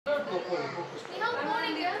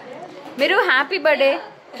Miru, happy birthday.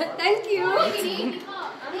 Thank you.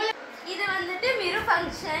 இது வந்துட்டு மிரு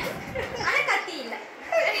function ஆனா கத்தி இல்ல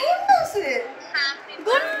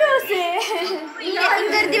குண்டோஸ் இங்க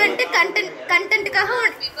இருந்து வந்து கண்டென்ட்காக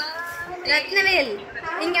ரத்னவேல்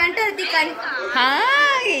இங்க வந்து அது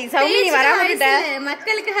ஹாய் சௌமி நீ வராம விட்ட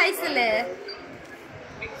மக்களுக்கு ஹாய் சொல்லு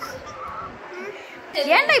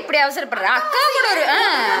ஏன்டா இப்படி அவசரப்படுற அக்கா கூட ஒரு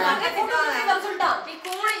நீ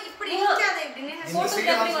கோண இப்படி நிக்காத இப்படி நின்னு போட்டோ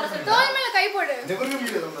எப்படி வர சொல்ற தோள் மேல கை போடு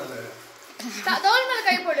தோள் மேல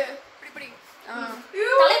கை போடு இப்படி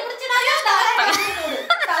தலை பிடிச்சனாலே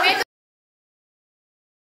தலை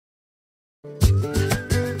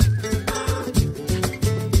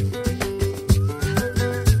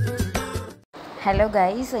ஹலோ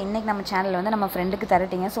கைஸ், ஸோ இன்றைக்கி நம்ம சேனலில் வந்து நம்ம ஃப்ரெண்டுக்கு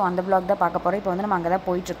தரட்டிங்க. ஸோ அந்த ப்ளாக் தான் பார்க்க போகிறோம். இப்போ வந்து நம்ம அங்கே தான்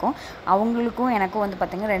போயிட்டுருக்கோம். அவங்களுக்கும் எனக்கும் வந்து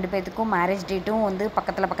பார்த்திங்கன்னா 2 பேர்த்துக்கும் மேரேஜ் டேட்டும் வந்து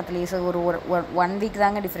பக்கத்துலேயே. ஸோ ஒரு 1 வீக்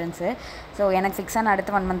தாங்க டிஃப்ரென்ஸு. ஸோ எனக்கு ஃபிக்ஸ் ஆன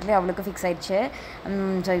அடுத்த 1 மந்த்லேயே அவளுக்கு ஃபிக்ஸ் ஆயிடுச்சு.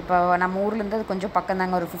 ஸோ இப்போ நம்ம ஊர்லேருந்து அது கொஞ்சம் பக்கம்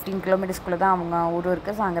தாங்க, ஒரு 15 கிலோமீட்டர்ஸ்குள்ளே தான் அவங்க ஊர்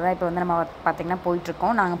இருக்குது. ஸோ அங்கே தான் இப்போ வந்து நம்ம பார்த்திங்கன்னா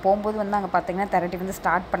போயிட்டுருக்கோம். நாங்கள் போகும்போது வந்து அங்கே பார்த்திங்கன்னா தரட்டி வந்து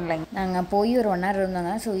ஸ்டார்ட் பண்ணலைங்க. நாங்கள் போய் ஒரு 1 hour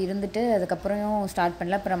இருந்தாங்க. ஸோ இருந்துட்டு அதுக்கப்புறம் ஸ்டார்ட்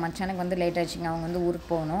பண்ணல. அப்புறம் மச்சானுக்கு வந்து லேட் ஆகிடுச்சிங்க, அவங்க வந்து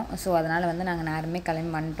ஊருக்கு போகணும். ஸோ அதனால் வந்து நாங்கள் நேரமே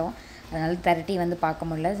கிளம்பி வந்துட்டோம். அதனால் தரட்டி வந்து பார்க்க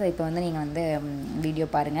முடியல. ஸோ இப்போ வந்து நீங்கள் வந்து வீடியோ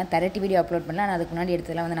பாருங்கள். தரட்டி வீடியோ அப்லோட் பண்ணல, ஆனால் அதுக்கு முன்னாடி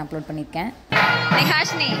எடுத்ததெல்லாம் வந்து நான் அப்லோட் பண்ணியிருக்கேன்.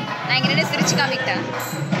 ஹாஷினி நான் இங்கே ரெண்டு சிரிச்சு காமிக்கிட்டேன்.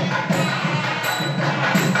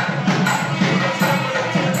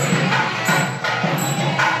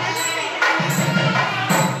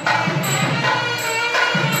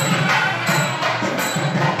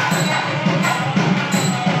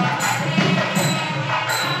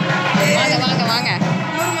 வாங்க வாங்க வாங்க.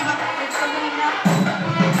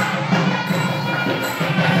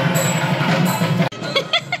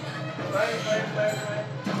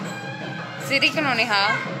 சிரிக்கணும் நேஹா.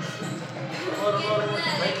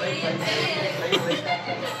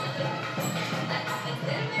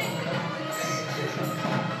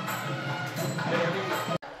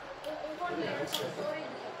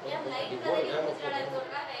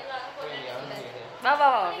 வா வா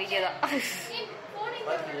வா வீடியோ தான்.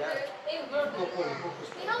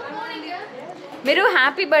 மிரு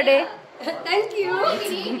happy birthday. Thank you.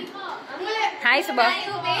 Hi Subha.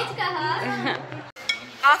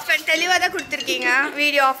 Of பண்ணி தெளிவாக தான் கொடுத்துருக்கீங்க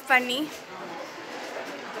வீடியோ ஆஃப் பண்ணி.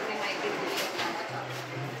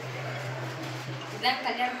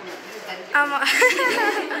 ஆமாம்,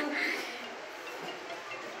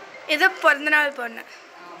 ஏதோ பிறந்தநாள் பொண்ணு.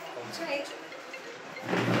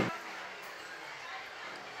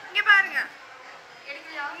 இங்கே பாருங்க,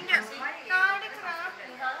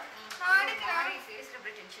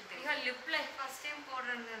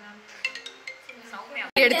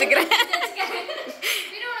 எடுத்துக்கிறேன்.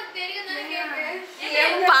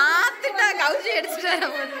 பார்த்துட்டா கவுச்சி எடுத்துட்டேன்.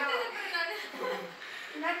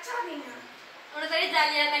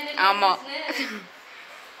 ஆமா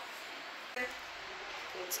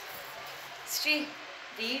ஸ்ரீ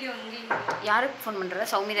வீடியோ யாருக்கு ஃபோன் பண்ற?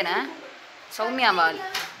 சௌமி தானே? சௌமியாவா?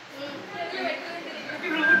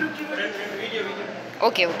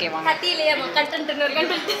 ஓகே ஓகே வாங்க. கத்தி இல்லையா கண்டென்ட்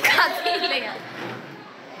கத்தி இல்லையா?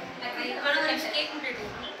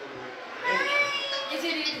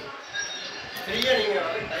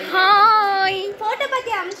 ஹாய் போட்டோ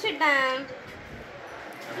பத்தி அனுப்பிச்சிட்டேன்.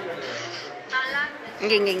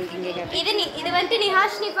 இது வந்துட்டு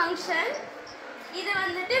நிஹாஷினி ஃபங்க்ஷன், இது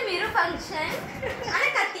வந்துட்டு மிரு ஃபங்க்ஷன் ஆனா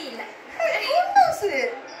கத்தி இல்ல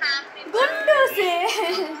குண்டோஸ்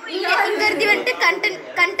இங்க இருந்து வந்து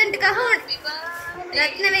கண்டென்ட்காக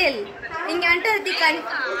ரத்னவேல் இங்க வந்து அது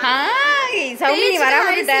ஹாய் சௌமி நீ வராம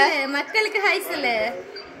விட்ட மக்களுக்கு ஹாய் சொல்லு.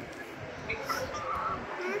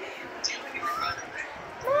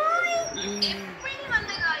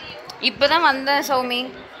 இப்பதான் வந்த சௌமி.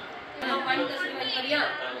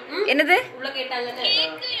 என்னது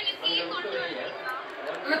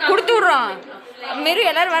கொடுத்து விடுறோம். மிரு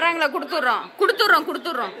எல்லாரும் வராங்களா?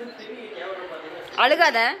 கொடுத்துடுறோம்.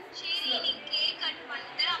 அழுகாத.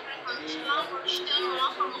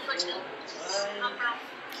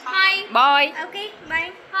 பாய். Okay bye.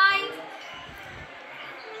 Hi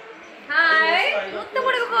hi. முத்து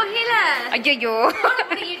கொடுக்க போகல. ஐயோ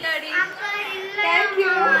புடிக்கிட்டாடி. Thank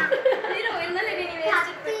you. நீரோ என்னல நீ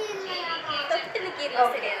வேஸ்ட் தொட்டு நிக்கீல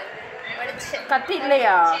சரியா? கத்தி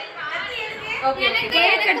இல்லையா? கத்தி இருக்கு. ஓகே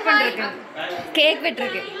கேக் கட் பண்றதுக்கு. கேக்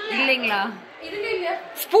வெட்றதுக்கு இல்லைங்களா? இல்ல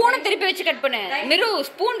ஸ்பூனை திருப்பி வச்சு கட் பண்ணு. மிரு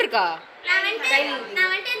ஸ்பூன் இருக்கா? நான்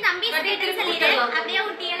வந்து என் தம்பி ஸ்டேட்டஸ் சொல்லிறேன். அப்படியே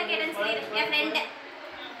ஊட்டியல கேட்டன் சொல்லிறேன். என் ஃப்ரெண்ட்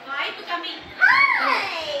வாய்ப்பு கம்மி.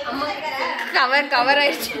 அம்மா கவர்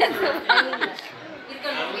ஆயிடுச்சு.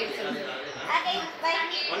 Okay bye.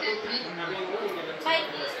 பை.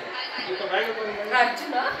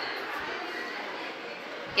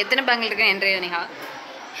 எத்தனை பேங்கில் இருக்கு என்று நிகா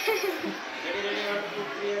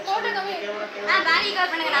பேங்கி கால்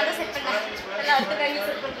பண்ணுங்க நான் தான் செட் பண்ணேன் அடுத்த பேங்கி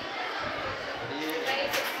செட் பண்ணேன்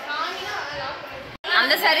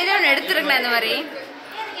அந்த சாரி தான் ஒன்று எடுத்துருக்கேன் இந்த மாதிரி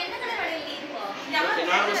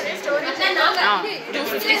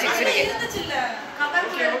 256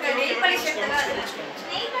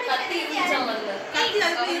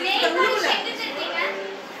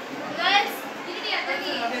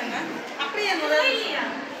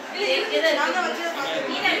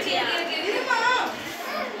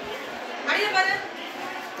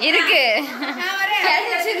 இருக்கு இருக்கு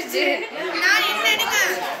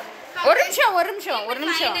ஒரு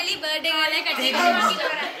நிமிஷம்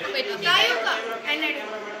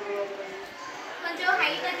கொஞ்சம்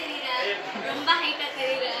ஹைட்டா தெரியல ரொம்ப ஹைட்டா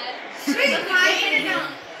தெரியல ரொம்ப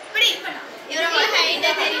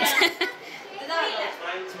ஹைட்டா தெரியல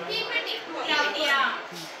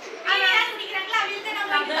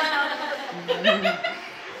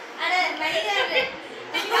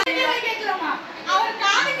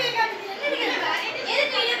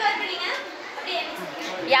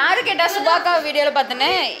யாரு கேட்டா சுபாக்கா வீடியோல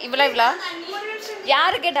பார்த்தனே இவ்வளோ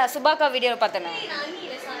யாரு கேட்டா சுபாக்கா வீடியோல பார்த்தனே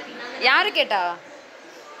யாரு கேட்டா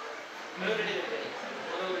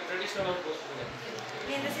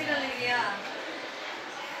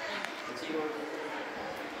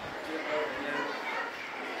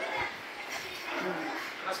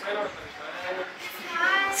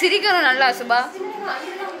சிரிக்கணும் நல்லா சுபா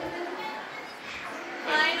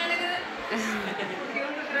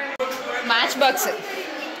மேட்ச் பாக்ஸ்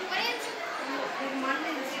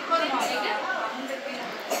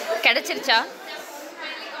கிடைச்சிருச்சா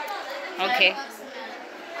ஓகே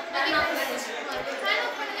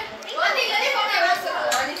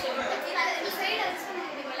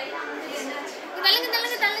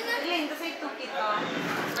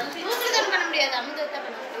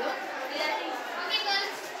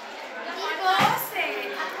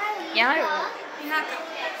யாரு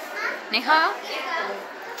நிஹா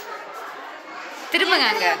திரும்புங்க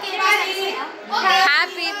அங்க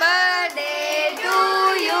happy birthday to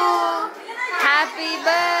you happy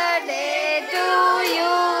birthday to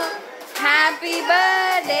you happy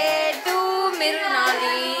birthday to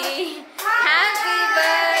மிருனாலி happy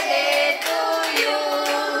birthday to you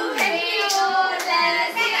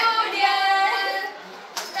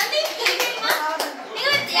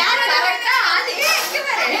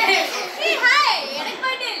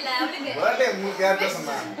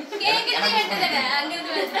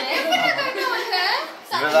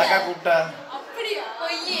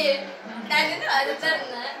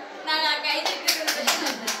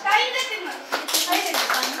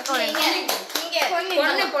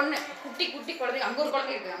பொண்ணு குட்டி குட்டி குழந்தை அங்க ஒரு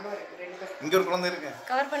குழந்தை இருக்கு இங்க ஒரு குழந்தை இருக்கு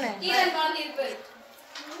கவர் பண்ணு குழந்தை இருக்கு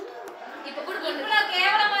இப்ப கூட பொண்ணு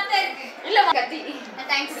கேவலமா தான் இருக்கு இல்ல கத்தி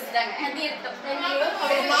தேங்க்ஸ் கொடுத்தாங்க கத்தி எடுத்தோம்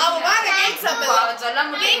கேக் சாப்பிடுவா சொல்ல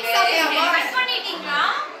முடியல கட் பண்ணிட்டீங்களா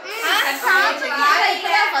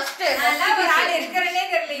ஃபர்ஸ்ட் நல்லா ஒரு ஆள் இருக்கறனே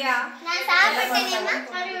தெரியலையா நான் சாப்பிட்டேனேமா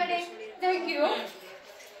ஹாப்பி Thank you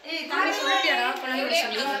ஏய் தம்பி சொல்லிட்டியாடா குழந்தை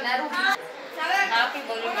சொல்லி எல்லாரும் ஹாப்பி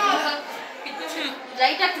பர்த்டே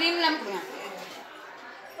லைட்டா க்ரீம் எல்லாம் கொடுங்க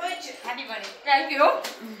போச்சு happy birthday Thank you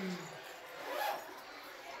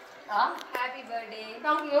happy birthday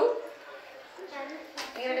Thank you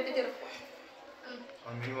இங்க எடுத்து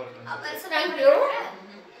Thank you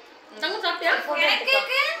தங்க சாப்பிட்டியா எனக்கு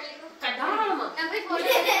கடாமா நான் போய்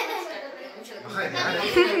போறேன்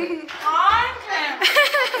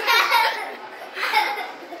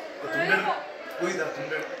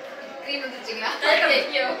க்ரீம் வந்துச்சுங்களா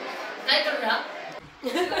ஐயோ கை தொடுறா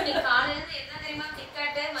நீ காலையில இருந்து என்ன தெரியுமா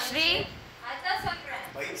டிக்கெட் ஸ்ரீ அதான் சொல்றேன்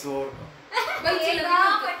பைக்ஸ் ஓவர் பைக்ல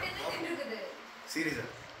பட்டது நின்னுக்குது சீரியஸா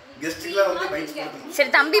கெஸ்ட்லாம் வந்து பைக்ஸ் போடுது சரி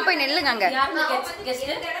தம்பி போய் நில்லுங்க அங்க கெஸ்ட்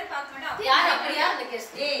இடம் பார்க்க மாட்டோம் யார் அப்படியா அந்த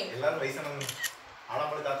கெஸ்ட் ஏய் எல்லாரும் வயசானவங்க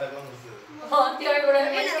ஆலமலை தாத்தாக்கெல்லாம் கொடுத்தது ஆத்தியோட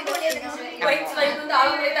பைக்ஸ் வந்து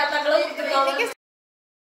ஆளுடைய தாத்தாக்களும் கொடுத்துருக்காங்க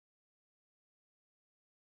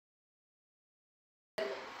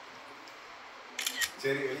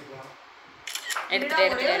சரி வெளிய போலாம் எடுத்துட்டு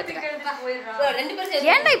ரெண்டு பேரும்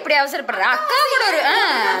ஏன்டா இப்படி அவசரப்படுற அக்கா கூட ஒரு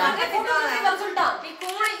சொல்லிட்டான் நீ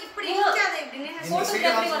கோண இப்படி நிக்காத இப்படின்னு இந்த சைடு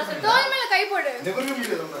வர சொல்லு தோல் மேல கை போடு ஜெபரி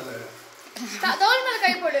வீடியோ வந்தால தோல் மேல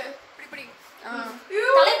கை போடு இப்படி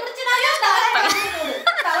தலை பிடிச்சனால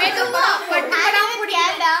மேக்கப் பட்டுடா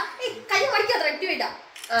புடிடா கை வலிக்காத ரெட்டி வைடா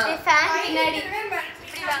ஃபேன் பின்னாடி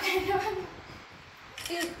இப்படி வா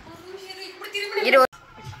இரு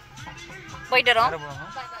போயிட்டு வரோம்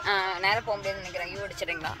நேரம் போக முடியாதுன்னு நினைக்கிறேன் யூ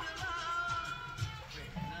அடிச்சிடுங்களா